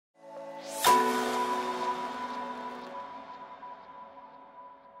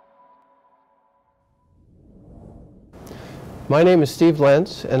My name is Steve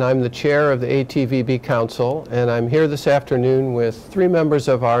Lentz, and I'm the chair of the ATVB Council, and I'm here this afternoon with 3 members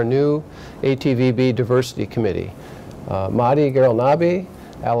of our new ATVB Diversity Committee, Mahdi Garelnabi,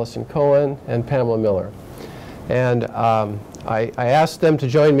 Alison Kohan, and Pamela Miller. And I asked them to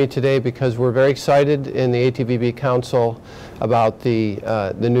join me today because we're very excited in the ATVB Council about the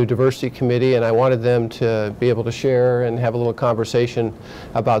new Diversity Committee, and I wanted them to be able to share and have a little conversation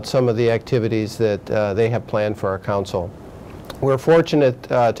about some of the activities that they have planned for our council. We're fortunate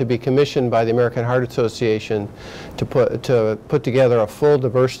to be commissioned by the American Heart Association to put together a full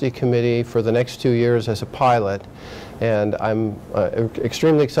diversity committee for the next 2 years as a pilot, and I'm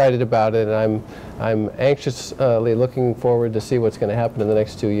extremely excited about it, and I'm anxiously looking forward to see what's going to happen in the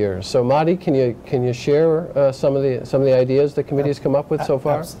next 2 years. So, Mahdi, can you share some of the ideas the committee has come up with so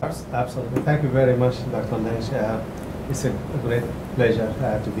far? Absolutely. Thank you very much, Dr. Lentz. It's a great pleasure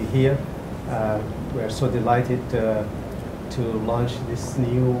to be here. We are so delighted to launch this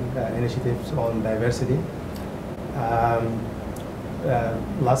new initiative on diversity.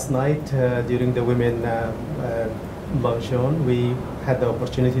 Last night during the Women luncheon, we had the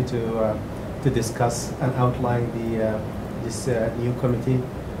opportunity to discuss and outline this new committee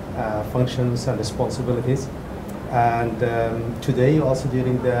functions and responsibilities. And today, also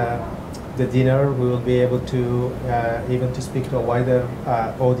during the dinner, we will be able to even to speak to a wider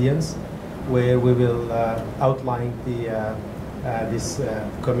audience, where we will outline this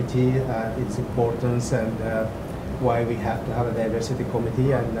committee, its importance, and why we have to have a diversity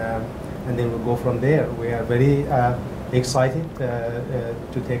committee, and then we'll go from there. We are very excited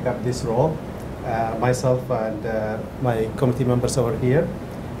to take up this role. Myself and my committee members over here.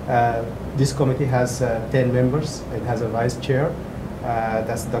 This committee has 10 members. It has a vice chair.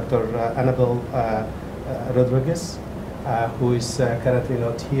 That's Dr. Annabelle Rodriguez, who is currently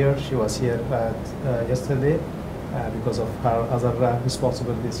not here. She was here yesterday because of her other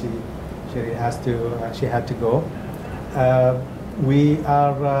responsibilities. She had to go. We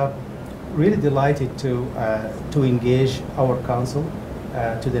are really delighted to engage our council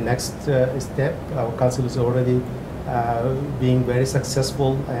to the next step. Our council is already being very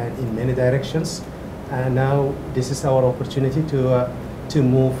successful in many directions, and now this is our opportunity to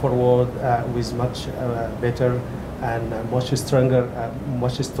move forward with much better and much stronger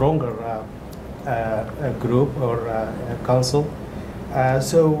group or council.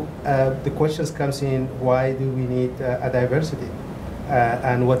 So the questions comes in: why do we need a diversity,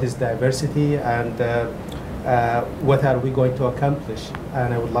 and what is diversity, and what are we going to accomplish?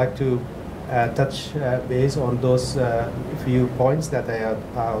 And I would like to touch base on those few points that I have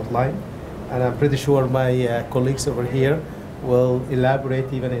outlined, and I'm pretty sure my colleagues over here will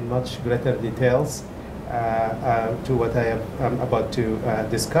elaborate even in much greater details to what I am about to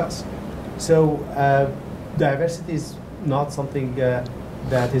discuss. So diversity is not something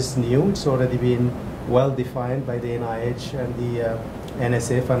that is new. It's already been well defined by the NIH and the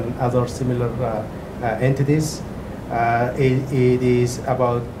NSF and other similar entities. It is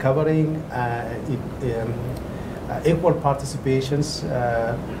about covering equal participations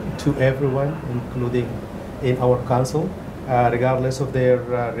to everyone, including in our council, regardless of their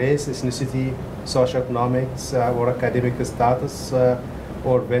race, ethnicity, socioeconomics, or academic status,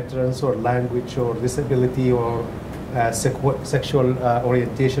 or veterans, or language, or disability, or sexual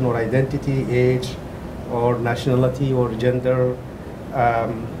orientation or identity, age, or nationality, or gender,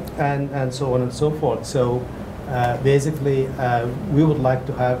 and so on and so forth. So basically, we would like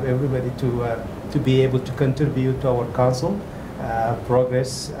to have everybody to be able to contribute to our council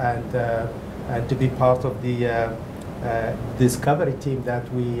progress, and to be part of the discovery team that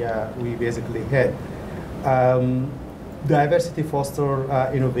we basically had. Diversity fosters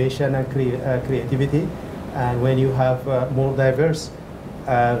innovation and creativity, and when you have more diverse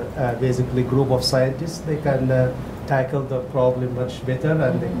basically group of scientists, they can tackle the problem much better,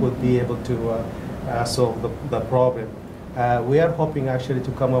 and they could be able to solve the problem. We are hoping actually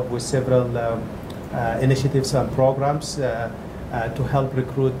to come up with several initiatives and programs to help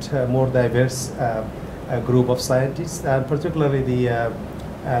recruit more diverse group of scientists, and particularly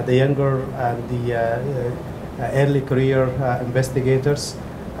the younger and the early career investigators,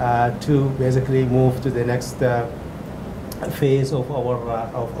 to basically move to the next phase of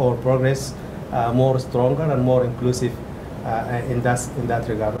our progress, more stronger and more inclusive in that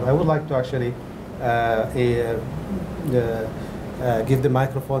regard. I would like to actually give the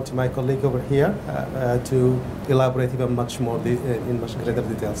microphone to my colleague over here to elaborate even much more in much greater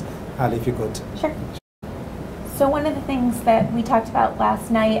details. Ali, if you could. Sure. So one of the things that we talked about last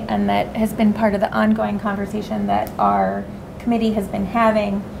night, and that has been part of the ongoing conversation that our committee has been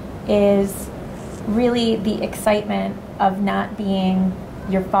having, is really the excitement of not being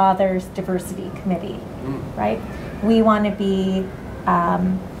your father's diversity committee, right? We want to be,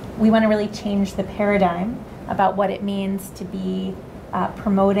 we want to really change the paradigm about what it means to be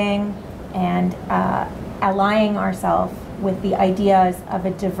promoting and allying ourselves with the ideas of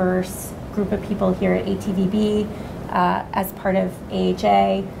a diverse group of people here at ATVB as part of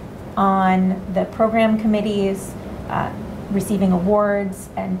AHA, on the program committees, receiving awards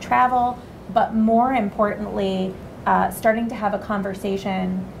and travel, but more importantly, starting to have a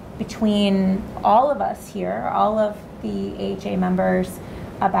conversation between all of us here, all of the AHA members,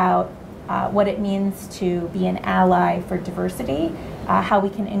 about what it means to be an ally for diversity, how we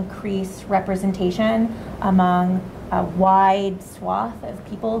can increase representation among a wide swath of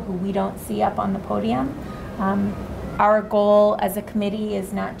people who we don't see up on the podium. Our goal as a committee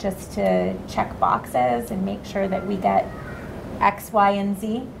is not just to check boxes and make sure that we get X, Y, and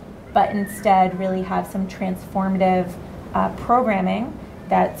Z, but instead really have some transformative programming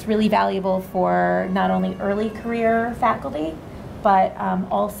that's really valuable for not only early career faculty, but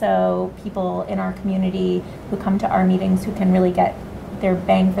also people in our community who come to our meetings who can really get their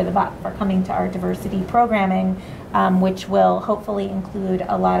bang for the buck for coming to our diversity programming, which will hopefully include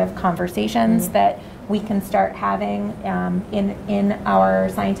a lot of conversations that we can start having in our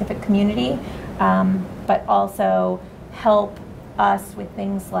scientific community, but also help us with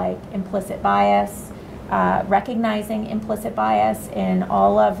things like implicit bias, recognizing implicit bias in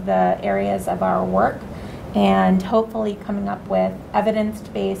all of the areas of our work, and hopefully coming up with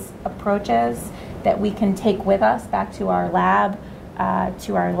evidence-based approaches that we can take with us back to our lab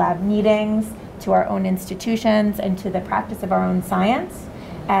meetings, to our own institutions, and to the practice of our own science,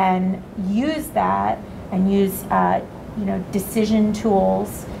 and use that and use decision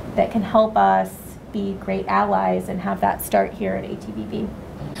tools that can help us be great allies and have that start here at ATVB.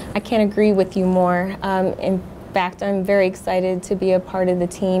 I can't agree with you more. In fact, I'm very excited to be a part of the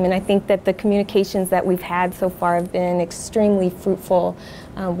team, and I think that the communications that we've had so far have been extremely fruitful.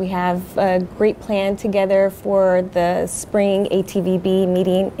 We have a great plan together for the spring ATVB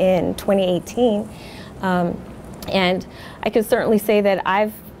meeting in 2018, and I can certainly say that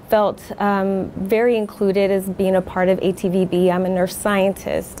I've felt very included as being a part of ATVB. I'm a nurse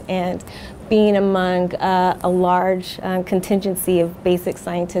scientist, and being among a large contingency of basic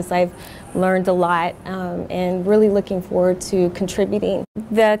scientists, I've learned a lot and really looking forward to contributing.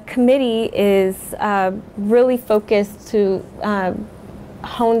 The committee is really focused to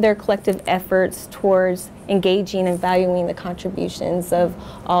hone their collective efforts towards engaging and valuing the contributions of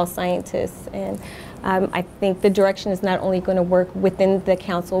all scientists. And I think the direction is not only going to work within the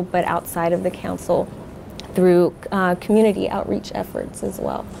council, but outside of the council through community outreach efforts as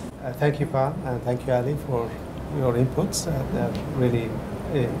well. Thank you, Pam, and thank you, Ali, for your inputs. Really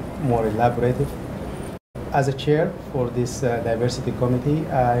more elaborative. As a chair for this diversity committee,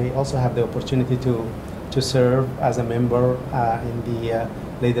 I also have the opportunity to serve as a member in the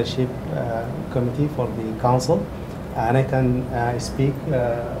leadership committee for the council, and I can speak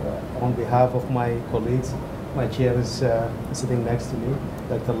on behalf of my colleagues. My chair is sitting next to me,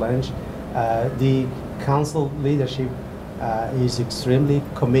 Dr. Lentz. The council leadership is extremely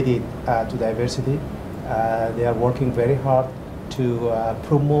committed to diversity. They are working very hard to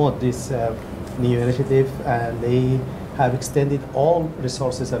promote this new initiative, and they have extended all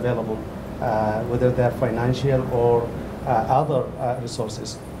resources available, whether they're financial or other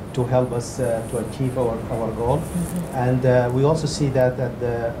resources, to help us to achieve our goal. And we also see that at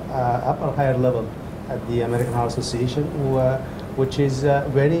the upper higher level at the American Heart Association, which is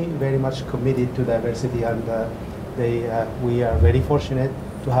very much committed to diversity, and we are very fortunate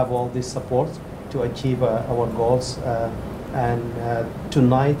to have all this support to achieve our goals. And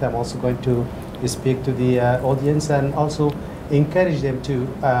tonight I'm also going to speak to the audience and also encourage them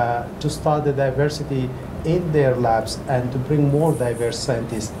to start the diversity in their labs and to bring more diverse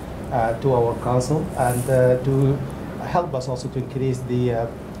scientists to our council, and to help us also to increase the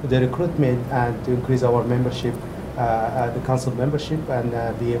recruitment and to increase our membership, the council membership, and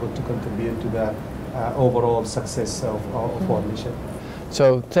be able to contribute to the overall success of our mission.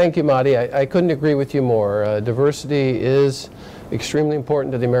 So thank you, Mahdi. I couldn't agree with you more. Diversity is extremely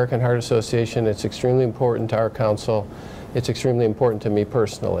important to the American Heart Association. It's extremely important to our council. It's extremely important to me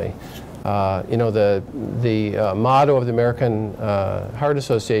personally. You know, the motto of the American Heart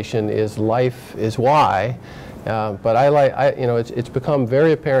Association is "Life is why," but you know, it's become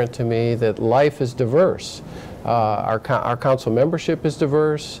very apparent to me that life is diverse. Our council membership is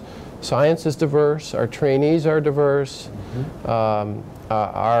diverse. Science is diverse. Our trainees are diverse.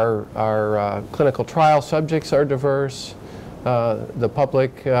 Our clinical trial subjects are diverse. the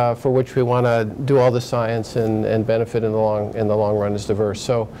public for which we want to do all the science and benefit in the long run is diverse.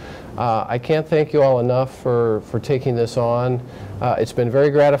 So I can't thank you all enough for taking this on. It's been very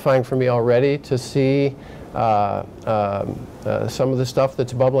gratifying for me already to see some of the stuff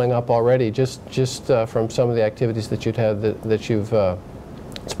that's bubbling up already, just from some of the activities that you've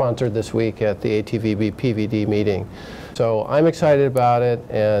sponsored this week at the ATVB PVD meeting. So I'm excited about it,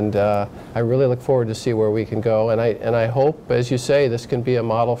 and I really look forward to see where we can go. And I hope, as you say, this can be a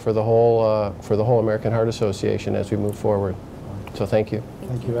model for the whole American Heart Association as we move forward. So thank you.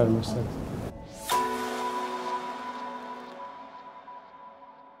 Thank you very much, sir.